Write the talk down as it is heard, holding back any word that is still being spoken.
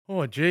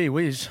Oh, gee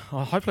whiz.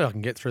 Hopefully I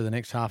can get through the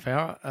next half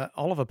hour.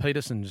 Oliver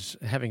Peterson's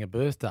having a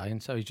birthday,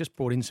 and so he's just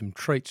brought in some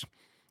treats.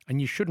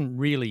 And you shouldn't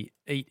really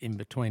eat in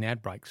between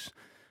ad breaks,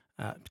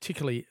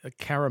 particularly a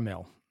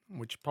caramel,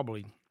 which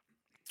probably,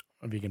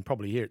 if you can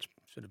probably hear, it's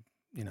sort of,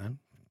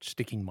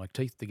 sticking my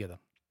teeth together.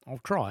 I'll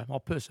try. I'll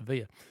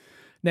persevere.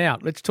 Now,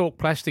 let's talk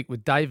plastic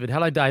with David.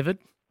 Hello, David.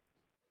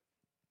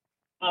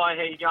 Hi,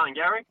 how you going,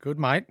 Gary? Good,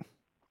 mate.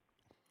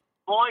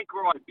 My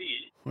gripe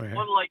is, what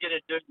are they going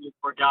to do with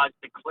regards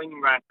to cling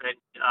wrap and,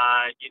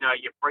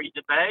 your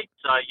freezer bag?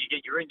 So you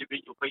get your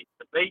individual pieces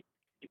of meat,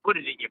 you put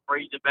it in your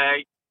freezer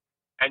bag,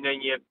 and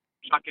then you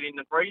chuck it in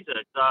the freezer.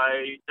 So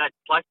that's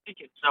plastic,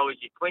 and so is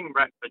your cling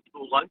wrap for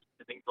school lunches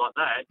and things like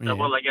that. So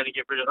what are they going to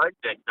get rid of those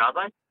things, are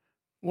they?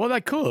 Well,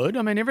 they could.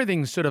 I mean,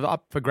 everything's sort of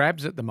up for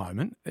grabs at the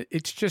moment.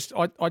 It's just,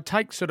 I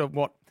take sort of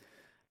what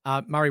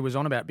Murray was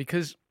on about,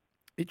 because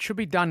it should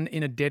be done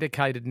in a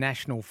dedicated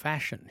national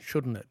fashion,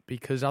 shouldn't it?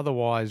 Because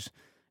otherwise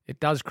it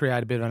does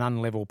create a bit of an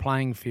unlevel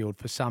playing field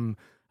for some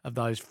of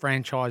those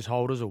franchise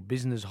holders or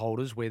business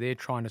holders where they're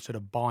trying to sort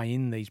of buy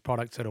in these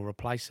products that will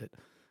replace it,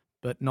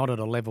 but not at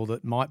a level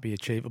that might be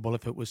achievable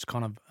if it was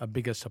kind of a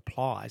bigger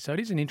supply. So it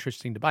is an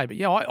interesting debate. But,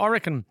 yeah, I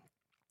reckon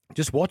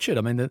just watch it.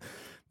 I mean,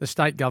 the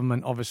state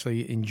government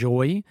obviously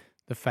enjoy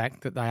the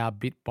fact that they are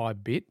bit by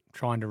bit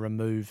trying to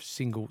remove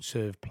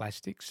single-serve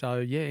plastic. So,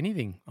 yeah,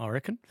 anything, I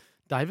reckon.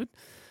 David.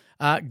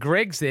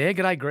 Greg's there.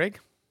 G'day, Greg.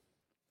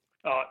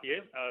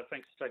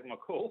 Thanks for taking my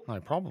call. No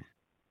problem.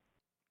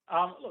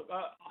 Look,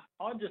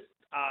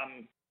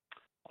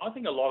 I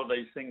think a lot of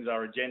these things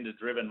are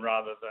agenda-driven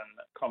rather than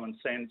common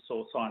sense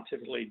or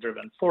scientifically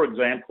driven. For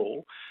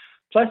example,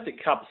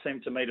 plastic cups seem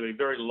to me to be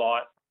very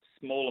light,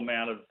 small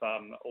amount of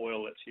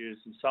oil that's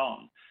used and so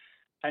on.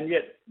 And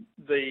yet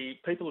the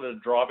people that are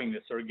driving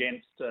this are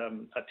against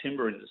a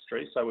timber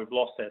industry, so we've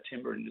lost our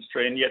timber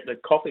industry, and yet the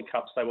coffee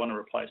cups they want to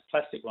replace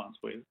plastic ones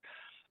with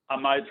are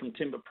made from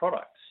timber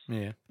products.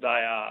 Yeah. They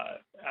are,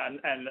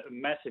 and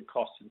massive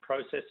costs in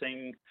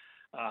processing.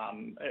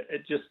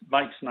 It just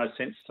makes no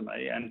sense to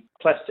me, and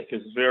plastic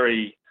is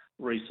very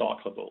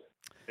recyclable.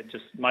 It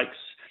just makes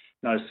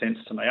no sense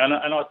to me. And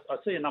I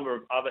see a number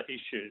of other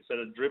issues that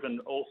are driven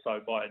also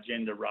by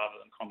agenda rather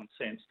than common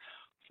sense.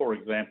 For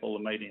example,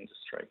 the meat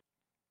industry.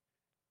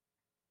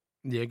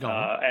 Yeah, go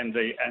on. And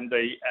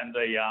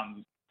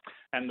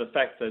the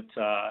fact that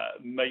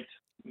meat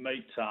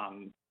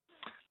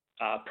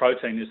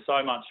protein is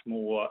so much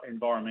more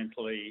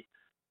environmentally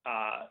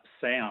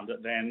sound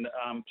than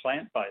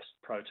plant-based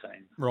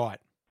protein. Right.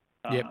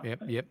 Yep.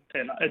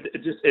 And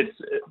it's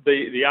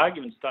the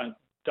arguments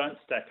don't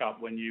stack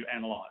up when you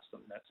analyse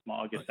them. That's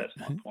my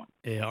point.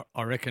 Yeah,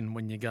 I reckon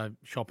when you go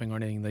shopping or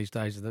anything these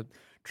days, the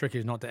trick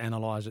is not to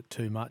analyse it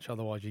too much.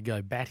 Otherwise, you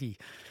go batty.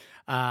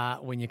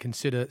 When you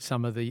consider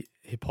some of the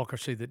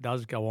hypocrisy that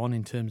does go on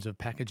in terms of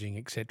packaging,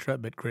 etc.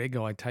 But Greg,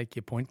 I take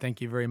your point.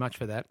 Thank you very much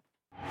for that.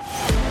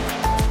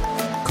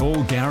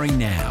 Call Gary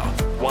now,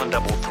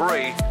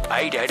 133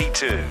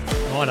 882.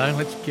 Righto,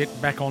 let's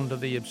get back onto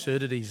the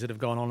absurdities that have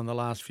gone on in the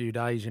last few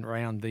days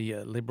around the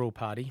Liberal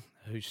Party,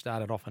 who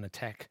started off an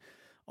attack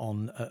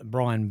on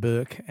Brian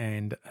Burke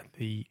and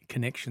the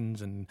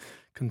connections and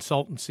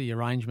consultancy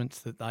arrangements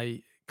that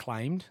they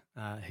claimed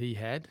he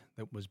had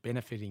that was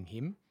benefiting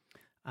him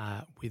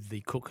with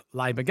the Cook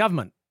Labor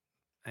government.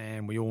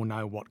 And we all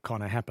know what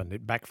kind of happened.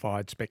 It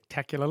backfired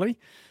spectacularly.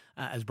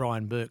 As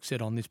Brian Burke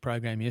said on this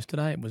program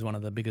yesterday, it was one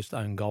of the biggest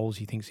own goals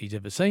he thinks he's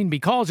ever seen,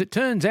 because it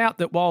turns out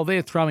that while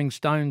they're throwing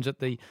stones at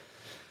the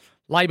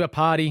Labor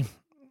Party,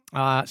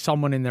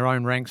 someone in their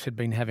own ranks had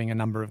been having a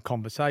number of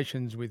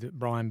conversations with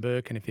Brian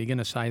Burke, and if you're going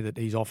to say that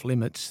he's off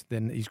limits,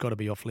 then he's got to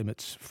be off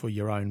limits for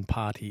your own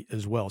party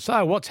as well.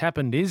 So what's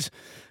happened is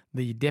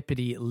the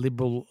Deputy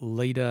Liberal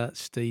leader,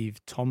 Steve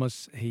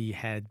Thomas, he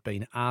had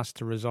been asked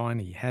to resign.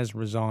 He has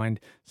resigned.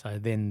 So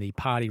then the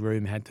party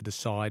room had to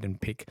decide and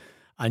pick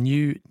a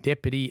new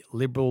Deputy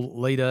Liberal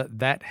leader.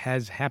 That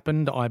has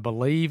happened, I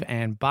believe.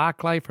 Anne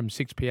Barclay from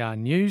 6PR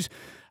News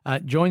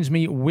joins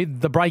me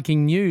with the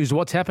breaking news.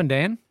 What's happened,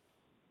 Anne?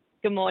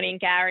 Good morning,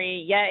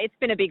 Gary. Yeah, it's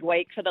been a big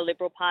week for the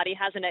Liberal Party,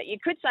 hasn't it? You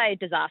could say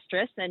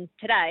disastrous. And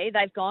today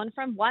they've gone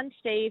from one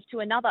Steve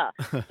to another.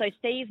 So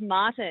Steve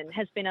Martin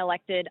has been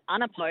elected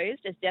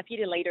unopposed as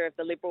Deputy Leader of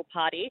the Liberal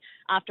Party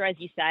after, as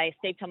you say,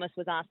 Steve Thomas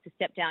was asked to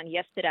step down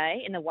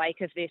yesterday in the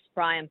wake of this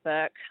Brian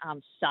Burke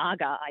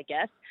saga, I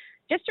guess.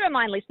 Just to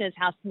remind listeners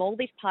how small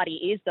this party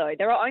is, though,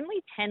 there are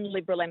only 10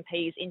 Liberal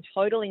MPs in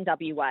total in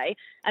WA,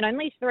 and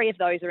only 3 of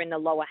those are in the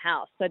lower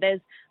house. So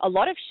there's a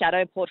lot of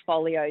shadow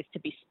portfolios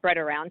to be spread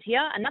around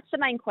here, and that's the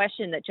main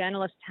question that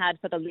journalists had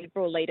for the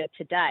Liberal leader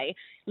today.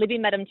 Libby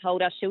Madam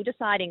told us she'll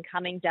decide in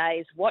coming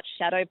days what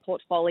shadow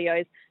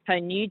portfolios her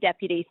new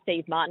deputy,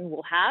 Steve Martin,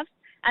 will have,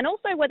 and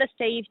also whether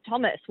Steve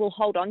Thomas will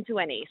hold on to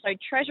any. So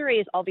Treasury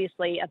is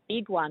obviously a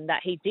big one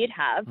that he did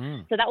have,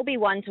 so that will be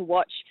one to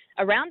watch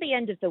around the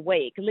end of the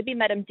week. Libby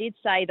Madam did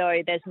say,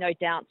 though, there's no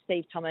doubt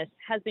Steve Thomas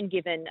has been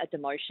given a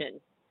demotion.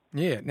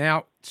 Yeah.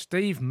 Now,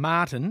 Steve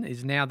Martin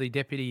is now the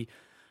Deputy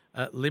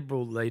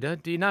Liberal leader.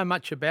 Do you know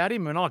much about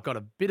him? And I've got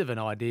a bit of an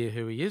idea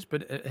who he is,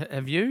 but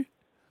have you?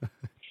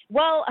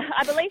 Well,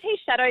 I believe he's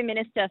Shadow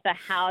Minister for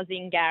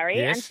Housing, Gary.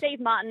 Yes. And Steve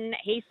Martin,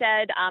 he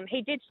said,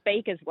 he did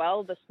speak as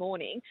well this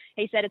morning.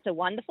 He said it's a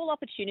wonderful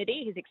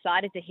opportunity. He's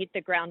excited to hit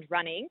the ground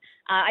running.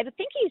 I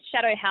think he's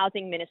Shadow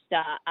Housing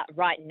Minister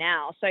right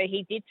now. So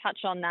he did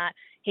touch on that.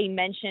 He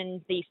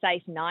mentioned the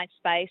Safe Night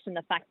Space and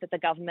the fact that the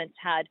government's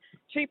had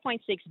 $2.6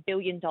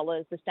 billion,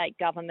 the state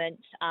government,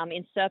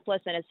 in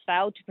surplus and has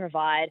failed to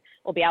provide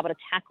or be able to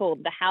tackle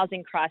the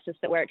housing crisis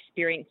that we're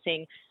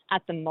experiencing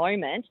at the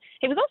moment.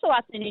 He was also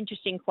asked an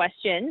interesting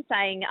question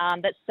saying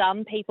that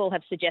some people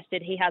have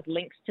suggested he has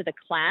links to the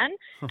Klan,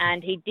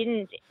 and he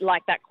didn't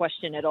like that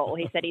question at all.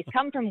 He said he's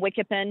come from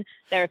Wickerpin.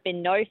 There have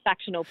been no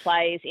factional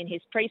plays in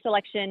his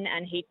pre-selection,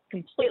 and he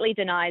completely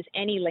denies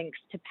any links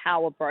to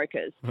power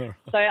brokers.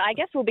 So I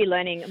guess we'll be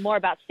learning more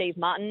about Steve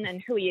Martin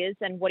and who he is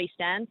and what he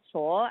stands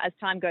for as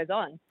time goes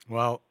on.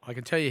 Well, I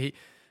can tell you,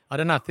 I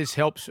don't know if this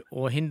helps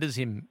or hinders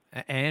him,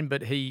 Anne,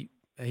 but he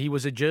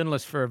was a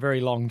journalist for a very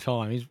long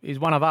time. He's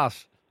one of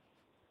us.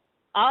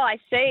 Oh, I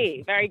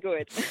see. Very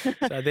good. So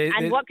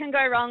and what can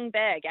go wrong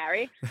there,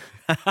 Gary?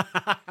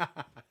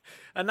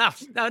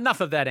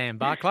 Enough of that, Anne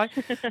Barclay.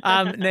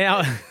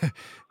 Now,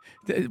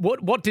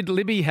 what did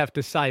Libby have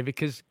to say?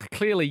 Because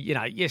clearly,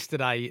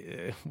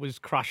 yesterday was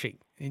crushing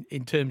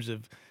in terms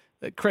of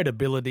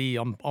credibility.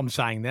 I'm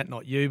saying that,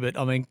 not you, but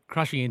I mean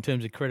crushing in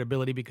terms of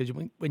credibility, because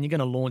when you're going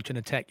to launch an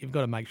attack, you've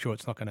got to make sure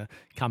it's not going to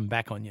come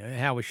back on you.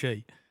 How was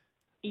she?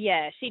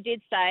 Yeah, she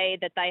did say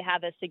that they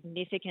have a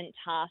significant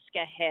task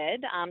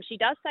ahead. She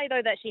does say,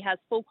 though, that she has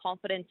full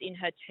confidence in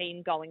her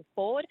team going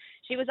forward.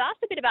 She was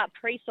asked a bit about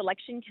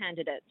pre-selection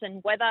candidates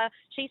and whether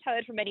she's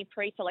heard from any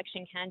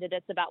pre-selection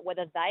candidates about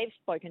whether they've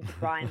spoken to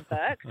Brian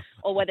Burke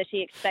or whether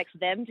she expects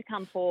them to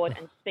come forward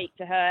and speak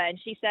to her. And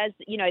she says,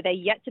 they're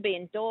yet to be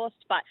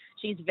endorsed, but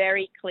she's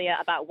very clear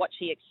about what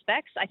she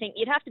expects. I think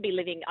you'd have to be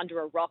living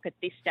under a rock at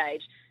this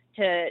stage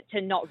to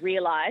not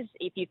realise,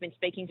 if you've been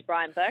speaking to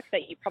Brian Burke,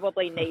 that you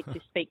probably need to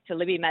speak to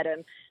Libby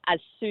Madam as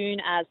soon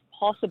as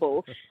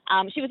possible.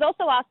 She was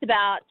also asked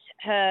about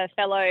her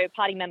fellow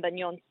party member,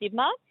 Nyon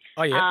Sibma,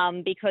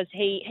 because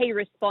he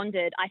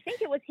responded, I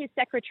think it was his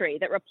secretary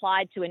that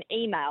replied to an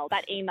email,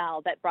 that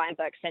email that Brian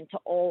Burke sent to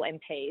all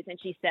MPs. And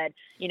she said,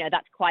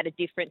 that's quite a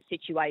different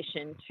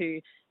situation to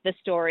the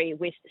story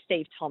with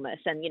Steve Thomas.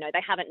 And,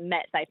 they haven't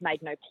met. They've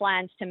made no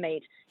plans to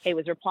meet. He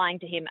was replying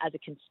to him as a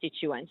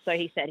constituent. So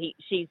he said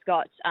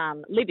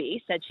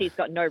Libby said she's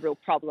got no real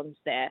problems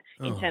there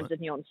in terms of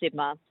Nyon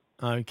Sibma.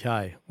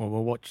 Okay. Well,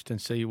 we'll watch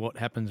and see what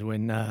happens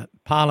when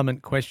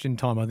Parliament question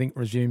time, I think,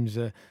 resumes.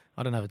 I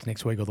don't know if it's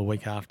next week or the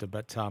week after,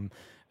 but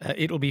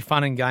it'll be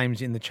fun and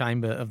games in the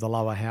chamber of the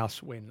lower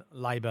house when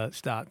Labor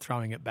start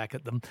throwing it back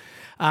at them.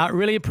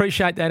 Really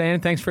appreciate that,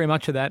 Anne. Thanks very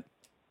much for that.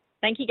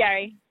 Thank you,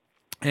 Gary.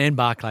 Anne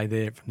Barclay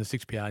there from the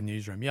 6PR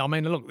newsroom. Yeah, I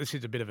mean, look, this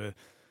is a bit of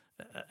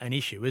an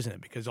issue, isn't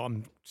it? Because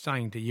I'm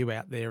saying to you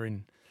out there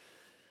in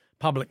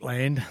public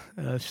land,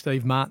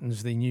 Steve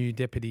Martin's the new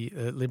deputy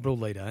Liberal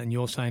leader, and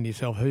you're saying to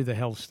yourself, who the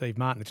hell's Steve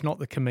Martin? It's not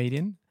the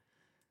comedian.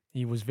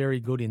 He was very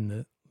good in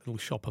the Little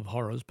Shop of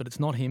Horrors, but it's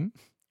not him.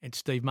 It's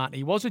Steve Martin.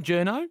 He was a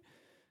journo.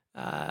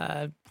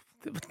 Trying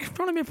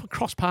to remember,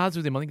 cross paths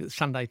with him, I think at the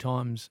Sunday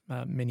Times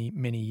many,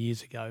 many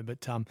years ago,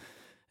 but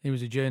he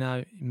was a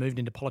journo. He moved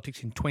into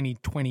politics in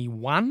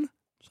 2021,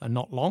 so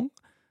not long,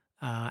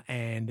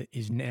 and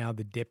is now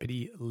the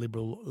deputy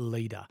Liberal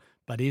leader.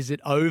 But is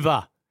it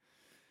over?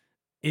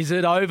 Is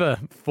it over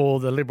for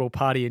the Liberal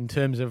Party in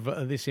terms of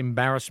this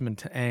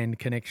embarrassment and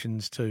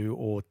connections to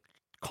or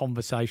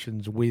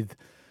conversations with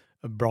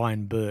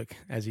Brian Burke,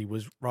 as he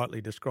was rightly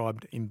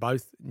described in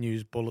both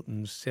news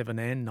bulletins 7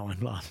 and 9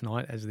 last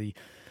night as the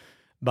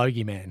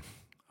bogeyman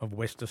of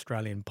West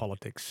Australian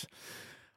politics?